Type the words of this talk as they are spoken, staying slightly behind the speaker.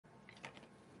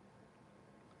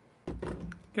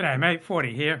G'day, mate.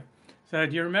 40 here. So,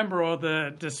 do you remember all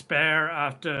the despair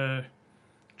after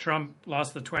Trump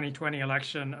lost the 2020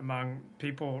 election among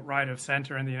people right of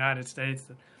center in the United States?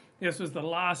 That this was the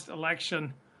last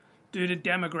election due to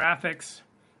demographics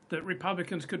that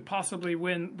Republicans could possibly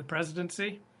win the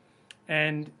presidency,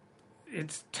 and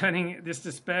this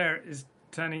despair is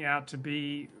turning out to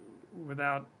be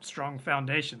without strong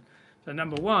foundation. So,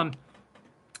 number one,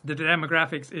 the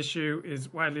demographics issue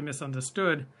is widely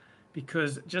misunderstood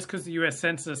because just because the US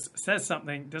Census says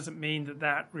something doesn't mean that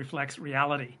that reflects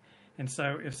reality. And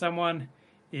so if someone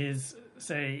is,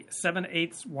 say,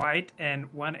 7/8 white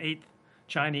and 1/8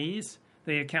 Chinese,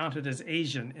 they are counted as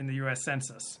Asian in the US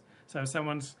Census. So if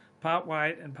someone's part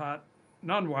white and part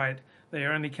non-white, they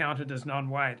are only counted as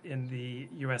non-white in the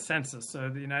US Census. So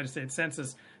the United States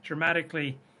Census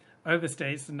dramatically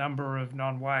overstates the number of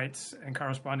non-whites and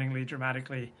correspondingly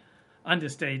dramatically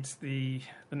understates the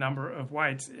number of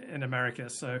whites in America.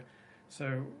 So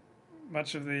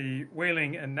much of the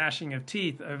wailing and gnashing of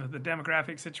teeth over the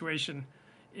demographic situation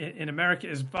in America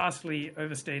is vastly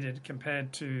overstated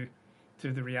compared to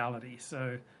the reality.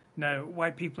 So no,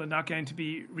 white people are not going to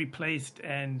be replaced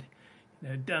and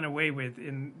done away with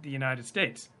in the United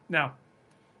States. Now,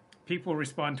 people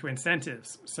respond to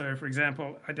incentives. So, for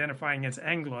example, identifying as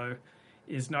Anglo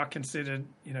is not considered,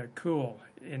 cool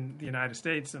in the United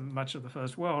States and much of the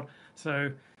first world.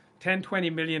 So 10, 20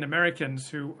 million Americans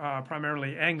who are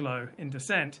primarily Anglo in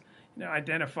descent,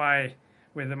 identify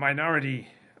with the minority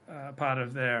part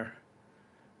of their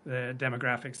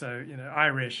demographic. So,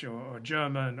 Irish or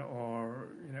German or,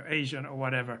 Asian or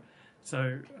whatever.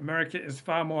 So America is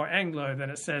far more Anglo than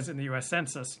it says in the US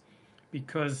Census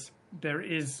because there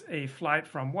is a flight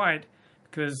from white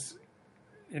because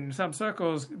in some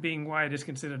circles, being white is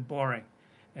considered boring.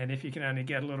 And if you can only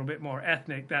get a little bit more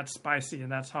ethnic, that's spicy and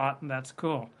that's hot and that's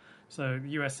cool. So the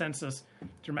US Census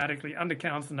dramatically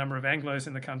undercounts the number of Anglos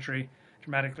in the country,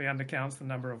 dramatically undercounts the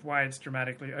number of whites,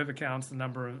 dramatically overcounts the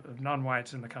number of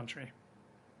non-whites in the country.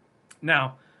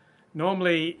 Now,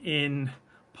 normally in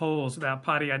polls about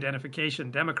party identification,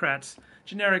 Democrats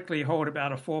generically hold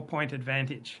about a 4-point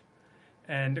advantage.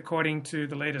 And according to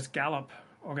the latest Gallup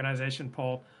organization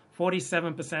poll,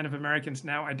 47% of Americans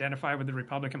now identify with the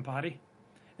Republican Party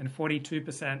and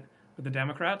 42% with the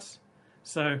Democrats.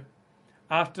 So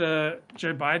after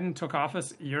Joe Biden took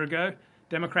office a year ago,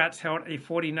 Democrats held a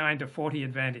 49-40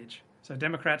 advantage. So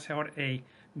Democrats held a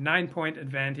 9-point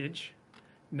advantage.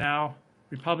 Now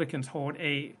Republicans hold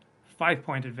a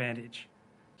 5-point advantage.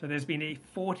 So there's been a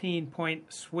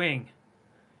 14-point swing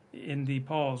in the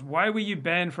polls. Why were you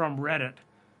banned from Reddit,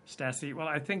 Stassi? Well,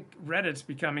 I think Reddit's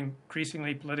becoming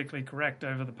increasingly politically correct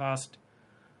over the past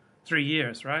 3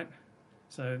 years, right?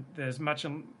 So there's much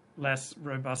less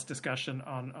robust discussion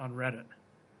on Reddit.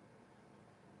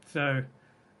 So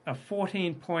a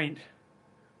 14-point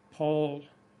poll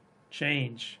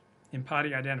change in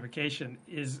party identification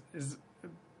is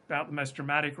about the most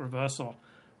dramatic reversal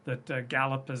that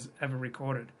Gallup has ever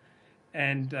recorded.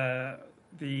 And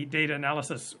the data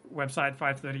analysis website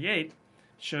 538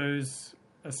 shows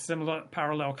a similar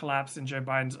parallel collapse in Joe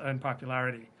Biden's own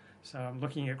popularity. So I'm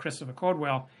looking at Christopher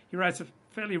Caldwell. He writes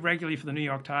fairly regularly for the New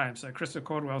York Times. So Christopher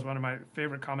Caldwell is one of my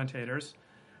favorite commentators.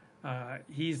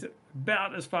 He's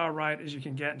about as far right as you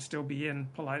can get and still be in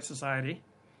polite society.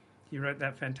 He wrote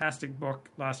that fantastic book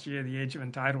last year, The Age of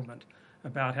Entitlement,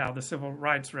 about how the Civil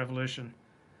Rights Revolution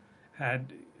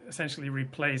had essentially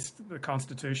replaced the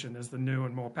Constitution as the new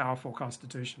and more powerful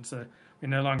Constitution. So we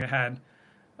no longer had,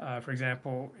 for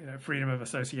example, freedom of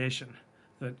association,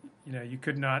 that you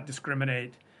could not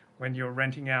discriminate when you're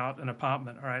renting out an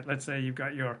apartment. All right, let's say you've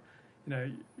got your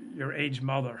aged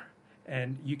mother,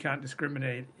 and you can't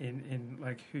discriminate in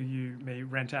like who you may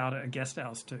rent out a guest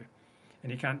house to,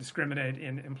 and you can't discriminate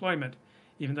in employment,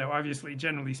 even though obviously,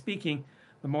 generally speaking,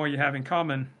 the more you have in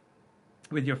common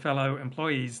with your fellow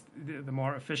employees, the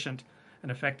more efficient and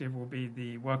effective will be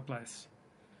the workplace.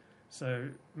 So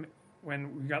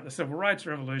when we got the Civil Rights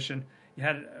Revolution, you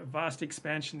had a vast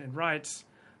expansion in rights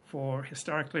for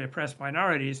historically oppressed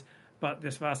minorities, but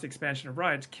this vast expansion of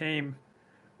rights came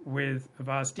with a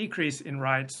vast decrease in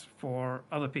rights for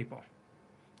other people.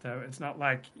 So it's not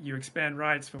like you expand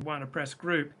rights for one oppressed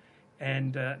group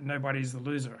and nobody's the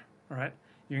loser, all right?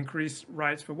 You increase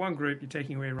rights for one group, you're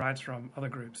taking away rights from other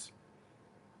groups.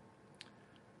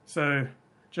 So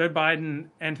Joe Biden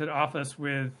entered office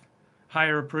with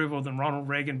higher approval than Ronald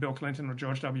Reagan, Bill Clinton, or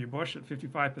George W. Bush at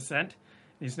 55%.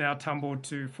 He's now tumbled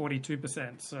to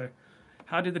 42%. So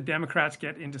how did the Democrats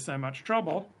get into so much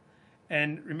trouble?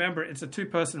 And remember, it's a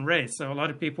two-person race. So a lot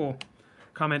of people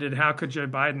commented, how could Joe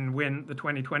Biden win the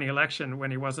 2020 election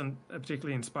when he wasn't a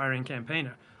particularly inspiring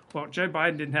campaigner? Well, Joe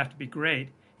Biden didn't have to be great.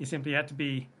 He simply had to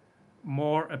be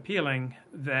more appealing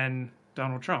than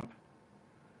Donald Trump.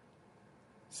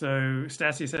 So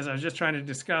Stassi says, I was just trying to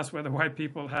discuss whether white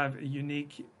people have a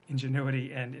unique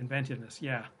ingenuity and inventiveness.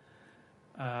 Yeah.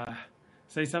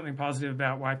 Say something positive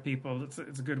about white people. It's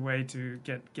a good way to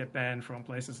get banned from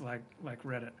places like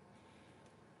Reddit.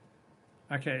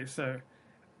 Okay, so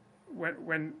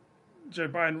when Joe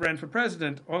Biden ran for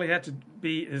president, all he had to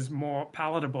be is more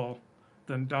palatable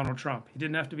than Donald Trump. He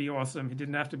didn't have to be awesome. He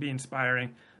didn't have to be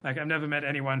inspiring. Like, I've never met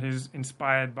anyone who's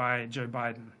inspired by Joe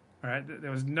Biden. All right,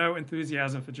 there was no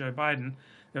enthusiasm for Joe Biden.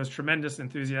 There was tremendous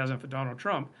enthusiasm for Donald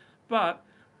Trump. But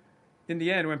in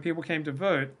the end, when people came to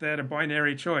vote, they had a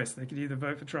binary choice. They could either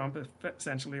vote for Trump,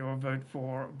 essentially, or vote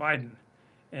for Biden.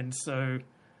 And so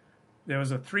there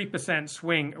was a 3%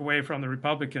 swing away from the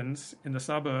Republicans in the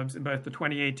suburbs in both the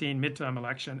 2018 midterm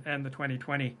election and the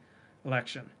 2020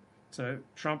 election. So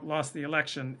Trump lost the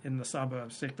election in the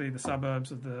suburbs, particularly the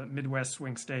suburbs of the Midwest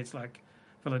swing states like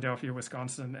Philadelphia,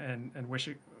 Wisconsin, and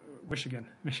Michigan.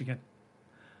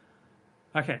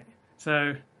 Okay,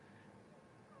 so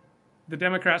the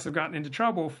Democrats have gotten into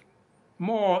trouble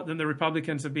more than the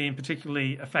Republicans have been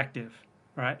particularly effective,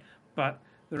 right? But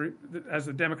as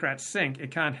the Democrats sink,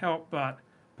 it can't help but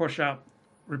push up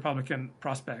Republican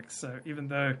prospects. So even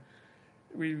though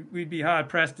we'd be hard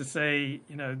pressed to say,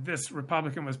 this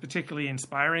Republican was particularly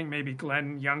inspiring, maybe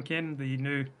Glenn Youngkin,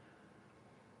 the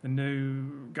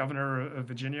new governor of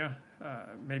Virginia,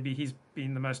 maybe he's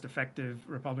been the most effective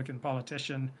Republican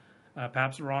politician,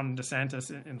 perhaps Ron DeSantis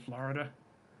in Florida.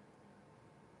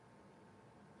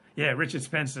 Yeah, Richard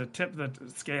Spencer tipped the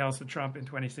scales for Trump in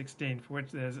 2016, for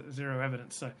which there's zero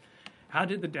evidence. So how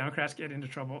did the Democrats get into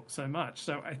trouble so much?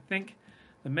 So I think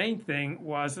the main thing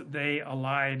was that they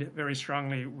allied very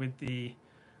strongly with the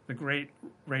Great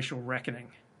Racial Reckoning.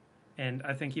 And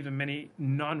I think even many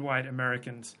non-white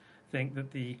Americans think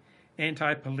that the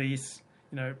anti-police,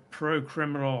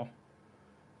 pro-criminal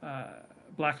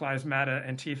Black Lives Matter,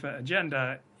 Antifa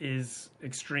agenda is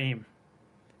extreme.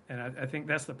 And I think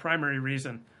that's the primary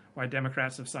reason why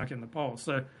Democrats have sunk in the polls.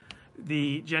 So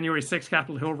the January 6th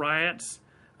Capitol Hill riots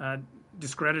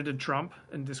discredited Trump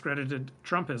and discredited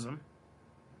Trumpism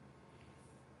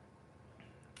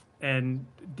and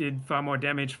did far more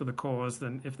damage for the cause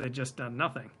than if they'd just done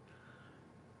nothing.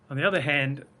 On the other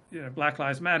hand, Black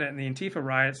Lives Matter and the Antifa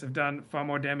riots have done far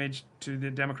more damage to the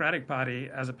Democratic Party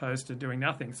as opposed to doing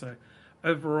nothing. So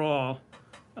overall,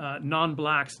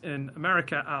 non-blacks in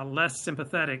America are less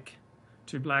sympathetic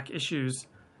to black issues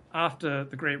after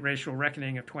the Great Racial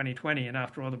Reckoning of 2020 and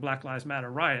after all the Black Lives Matter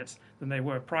riots than they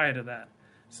were prior to that.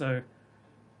 So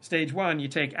stage one, you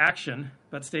take action,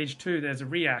 but stage two, there's a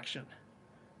reaction.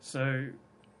 So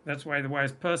that's why the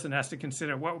wise person has to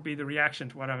consider what will be the reaction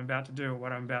to what I'm about to do or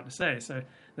what I'm about to say. So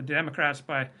the Democrats,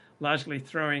 by largely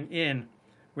throwing in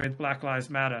with Black Lives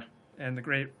Matter and the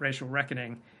Great Racial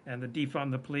Reckoning and the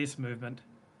defund the police movement,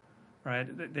 right?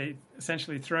 They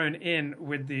essentially thrown in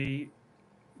with the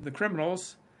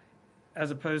criminals as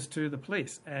opposed to the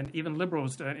police. And even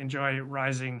liberals don't enjoy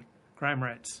rising crime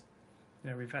rates.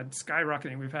 We've had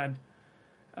skyrocketing. We've had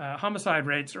homicide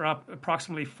rates are up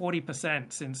approximately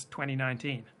 40% since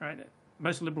 2019, right?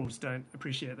 Most liberals don't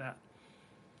appreciate that.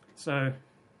 So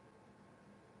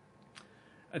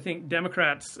I think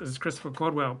Democrats, as Christopher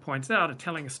Caldwell points out, are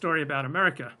telling a story about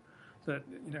America, that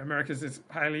America is this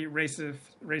highly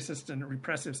racist and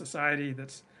repressive society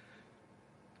that's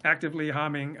actively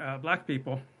harming black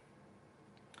people,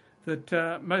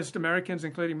 that most Americans,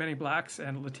 including many blacks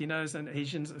and Latinos and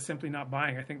Asians, are simply not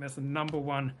buying. I think that's the number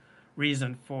one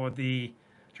reason for the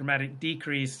dramatic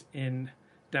decrease in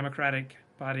Democratic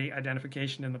Party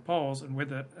identification in the polls, and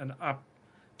with it, an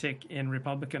uptick in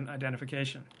Republican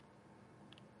identification.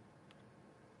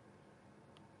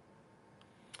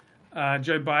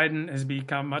 Joe Biden has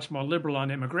become much more liberal on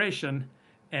immigration,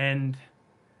 and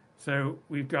so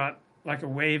we've got like a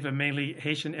wave of mainly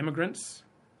Haitian immigrants.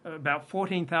 About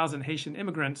 14,000 Haitian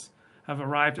immigrants have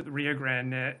arrived at the Rio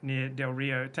Grande near Del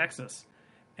Rio, Texas.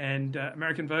 And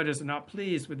American voters are not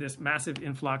pleased with this massive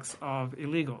influx of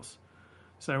illegals.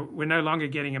 So we're no longer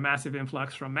getting a massive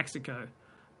influx from Mexico.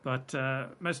 But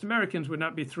most Americans would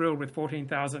not be thrilled with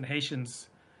 14,000 Haitians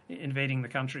invading the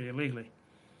country illegally.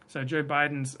 So Joe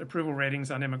Biden's approval ratings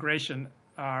on immigration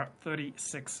are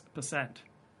 36%.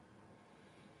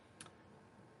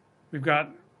 We've got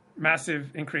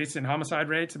massive increase in homicide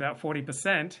rates, about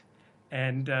 40%,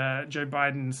 and Joe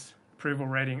Biden's approval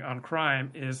rating on crime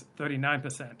is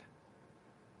 39%.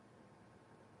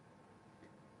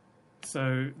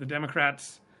 So the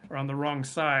Democrats are on the wrong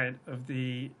side of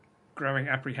the growing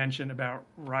apprehension about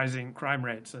rising crime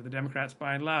rates. So the Democrats,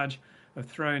 by and large, have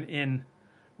thrown in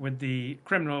with the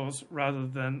criminals rather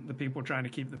than the people trying to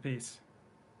keep the peace.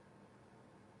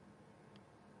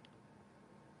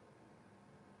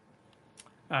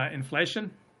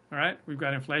 Inflation, all right? We've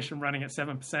got inflation running at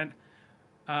 7%.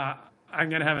 I'm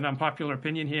going to have an unpopular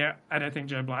opinion here. I don't think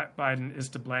Joe Biden is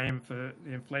to blame for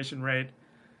the inflation rate.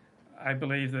 I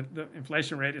believe that the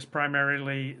inflation rate is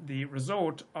primarily the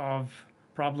result of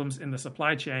problems in the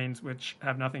supply chains, which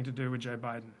have nothing to do with Joe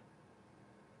Biden.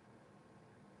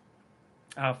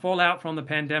 Fallout from the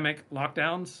pandemic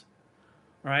lockdowns,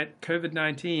 right?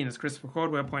 COVID-19, as Christopher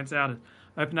Caldwell points out,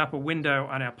 opened up a window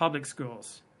on our public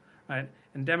schools, right?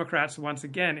 And Democrats, once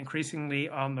again, increasingly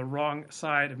on the wrong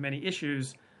side of many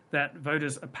issues that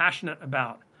voters are passionate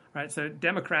about, right? So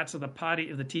Democrats are the party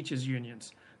of the teachers'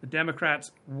 unions. The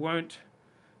Democrats won't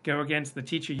go against the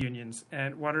teacher unions,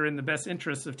 and what are in the best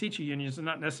interests of teacher unions are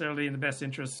not necessarily in the best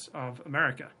interests of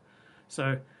America.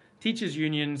 So teachers'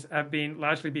 unions have been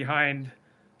largely behind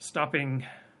stopping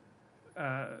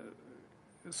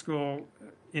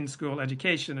in-school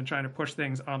education and trying to push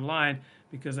things online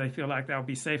because they feel like they'll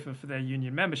be safer for their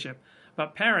union membership.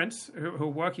 But parents who are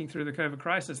working through the COVID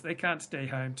crisis, they can't stay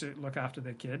home to look after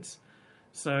their kids.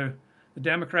 So the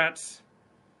Democrats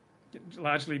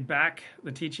largely back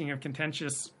the teaching of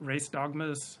contentious race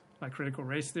dogmas like critical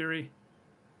race theory,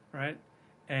 right?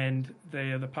 And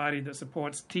they are the party that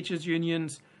supports teachers'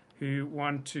 unions who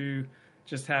want to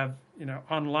just have,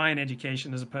 online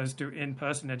education as opposed to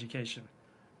in-person education.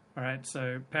 All right,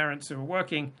 so parents who are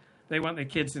working, they want their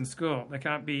kids in school. They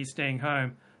can't be staying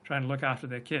home trying to look after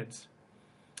their kids.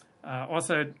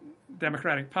 Also,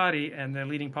 Democratic Party and their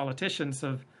leading politicians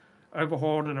have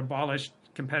overhauled and abolished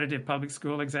competitive public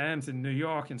school exams in New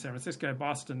York, in San Francisco,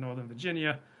 Boston, Northern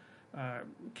Virginia,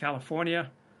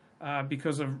 California,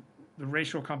 because of the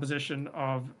racial composition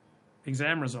of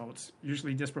exam results,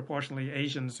 usually disproportionately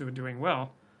Asians who are doing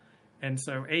well. And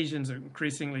so Asians are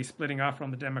increasingly splitting off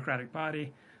from the Democratic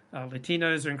Party.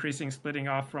 Latinos are increasingly splitting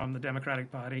off from the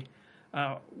Democratic Party.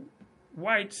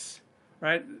 Whites,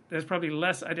 right? There's probably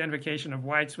less identification of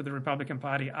whites with the Republican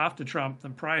Party after Trump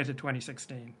than prior to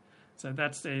 2016. So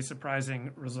that's a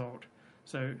surprising result.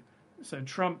 So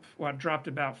Trump dropped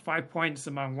about 5 points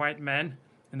among white men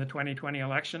in the 2020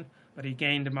 election, but he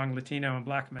gained among Latino and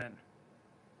black men.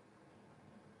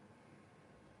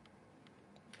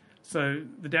 So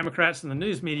the Democrats and the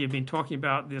news media have been talking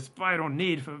about this vital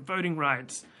need for voting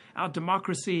rights. Our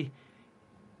democracy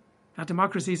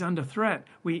is under threat.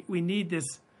 We need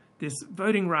this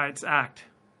Voting Rights Act,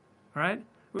 right?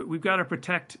 We've got to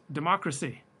protect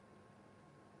democracy,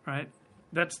 right?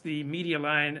 That's the media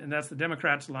line and that's the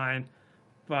Democrats' line,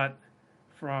 but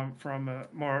from a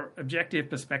more objective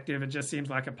perspective, it just seems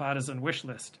like a partisan wish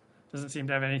list. Doesn't seem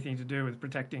to have anything to do with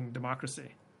protecting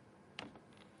democracy.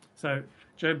 So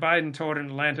Joe Biden told an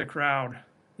Atlanta crowd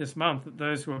this month that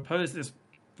those who opposed this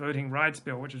voting rights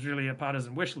bill, which is really a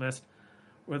partisan wish list,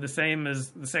 were the same as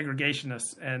the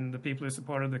segregationists and the people who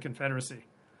supported the Confederacy.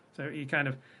 So he kind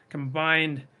of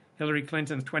combined Hillary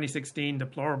Clinton's 2016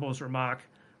 deplorables remark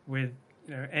with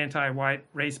anti-white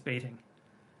race baiting.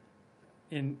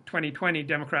 In 2020,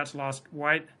 Democrats lost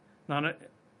white,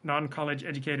 non-college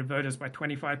educated voters by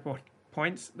 25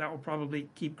 points. That will probably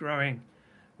keep growing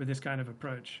with this kind of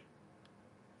approach.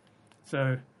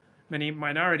 So many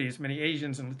minorities, many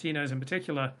Asians and Latinos in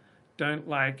particular, don't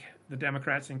like the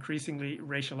Democrats' increasingly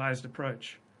racialized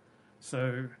approach.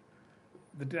 So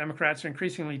the Democrats are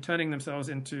increasingly turning themselves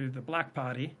into the black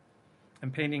party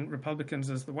and painting Republicans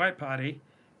as the white party,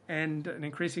 and an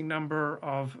increasing number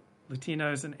of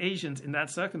Latinos and Asians in that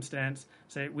circumstance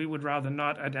say we would rather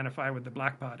not identify with the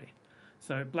black party.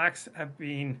 So blacks have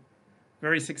been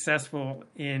very successful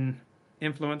in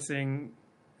influencing,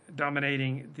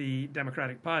 dominating the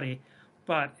Democratic Party,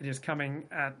 but it is coming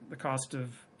at the cost of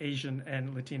Asian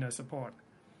and Latino support.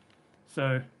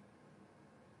 So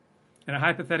in a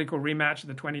hypothetical rematch of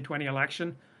the 2020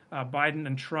 election, Biden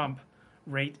and Trump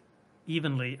rate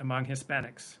evenly among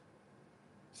Hispanics.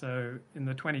 So in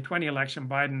the 2020 election,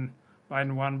 Biden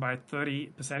won by 30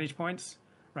 percentage points.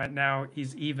 Right now,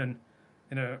 he's even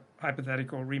in a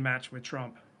hypothetical rematch with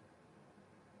Trump.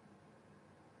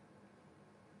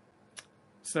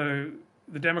 So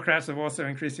the Democrats are also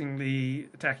increasingly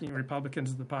attacking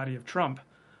Republicans as the party of Trump.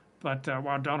 But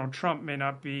while Donald Trump may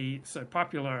not be so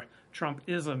popular,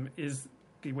 Trumpism is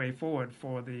the way forward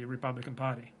for the Republican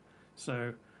Party.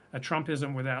 So a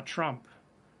Trumpism without Trump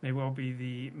may well be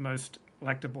the most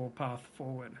electable path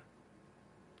forward.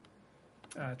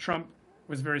 Trump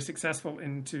was very successful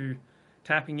into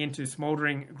tapping into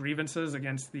smoldering grievances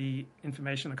against the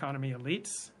information economy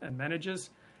elites and managers,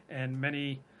 and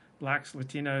many blacks,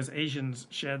 Latinos, Asians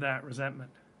share that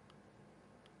resentment.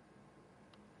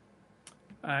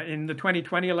 In the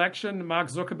 2020 election, Mark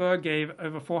Zuckerberg gave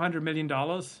over $400 million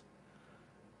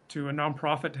to a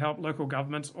nonprofit to help local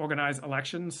governments organize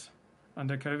elections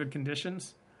under COVID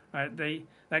conditions.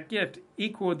 That gift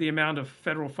equaled the amount of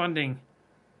federal funding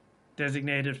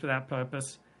designated for that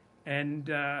purpose, and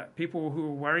people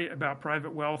who worry about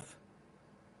private wealth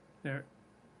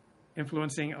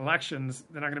influencing elections,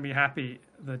 they're not going to be happy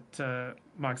that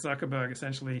Mark Zuckerberg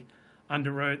essentially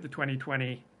underwrote the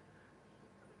 2020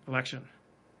 election.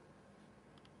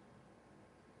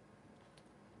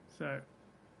 So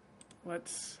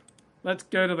let's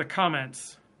go to the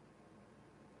comments.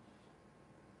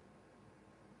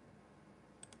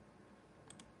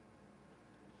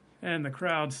 And the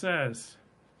crowd says,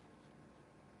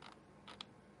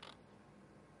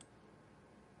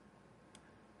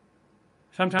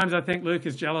 sometimes I think Luke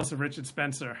is jealous of Richard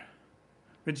Spencer.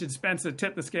 Richard Spencer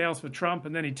tipped the scales for Trump,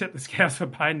 and then he tipped the scales for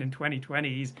Biden in 2020.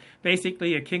 He's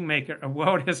basically a kingmaker, a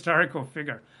world historical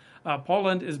figure.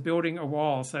 Poland is building a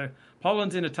wall. So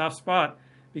Poland's in a tough spot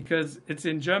because it's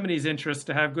in Germany's interest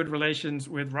to have good relations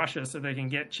with Russia so they can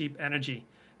get cheap energy.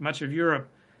 Much of Europe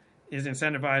is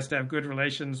incentivized to have good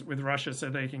relations with Russia so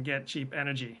they can get cheap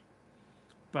energy.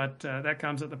 But that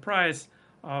comes at the price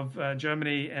of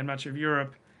Germany, and much of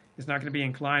Europe is not going to be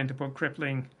inclined to put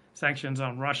crippling sanctions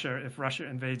on Russia if Russia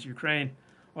invades Ukraine.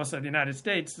 Also, the United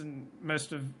States and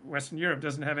most of Western Europe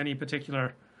doesn't have any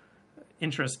particular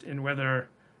interest in whether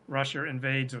Russia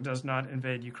invades or does not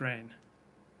invade Ukraine.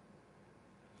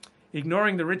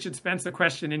 Ignoring the Richard Spencer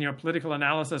question in your political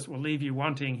analysis will leave you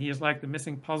wanting. He is like the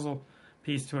missing puzzle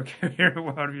piece to a coherent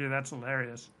worldview. That's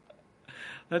hilarious.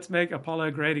 Let's make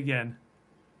Apollo great again.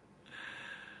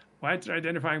 Whites are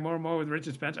identifying more and more with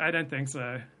Richard Spencer. I don't think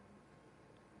so.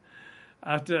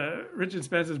 After Richard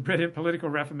Spencer's brilliant political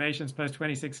reformations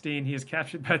post-2016, he is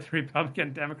captured by the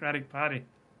Republican Democratic Party.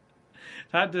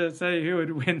 It's hard to say who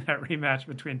would win that rematch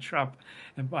between Trump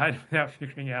and Biden without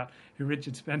figuring out who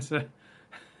Richard Spencer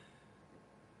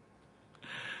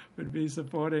would be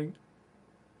supporting.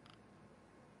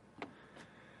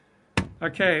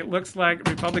 Okay, looks like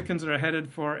Republicans are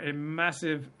headed for a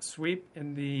massive sweep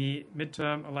in the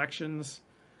midterm elections.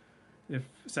 If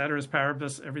ceteris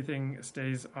paribus, everything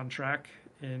stays on track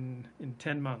in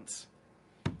 10 months.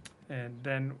 And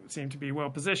then seem to be well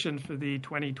positioned for the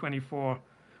 2024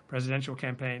 presidential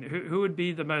campaign. Who would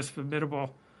be the most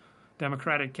formidable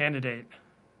Democratic candidate?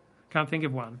 Can't think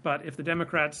of one. But if the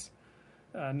Democrats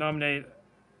nominate,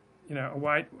 a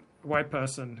white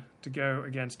person to go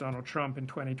against Donald Trump in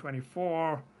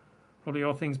 2024, probably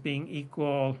all things being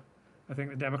equal, I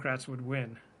think the Democrats would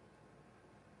win.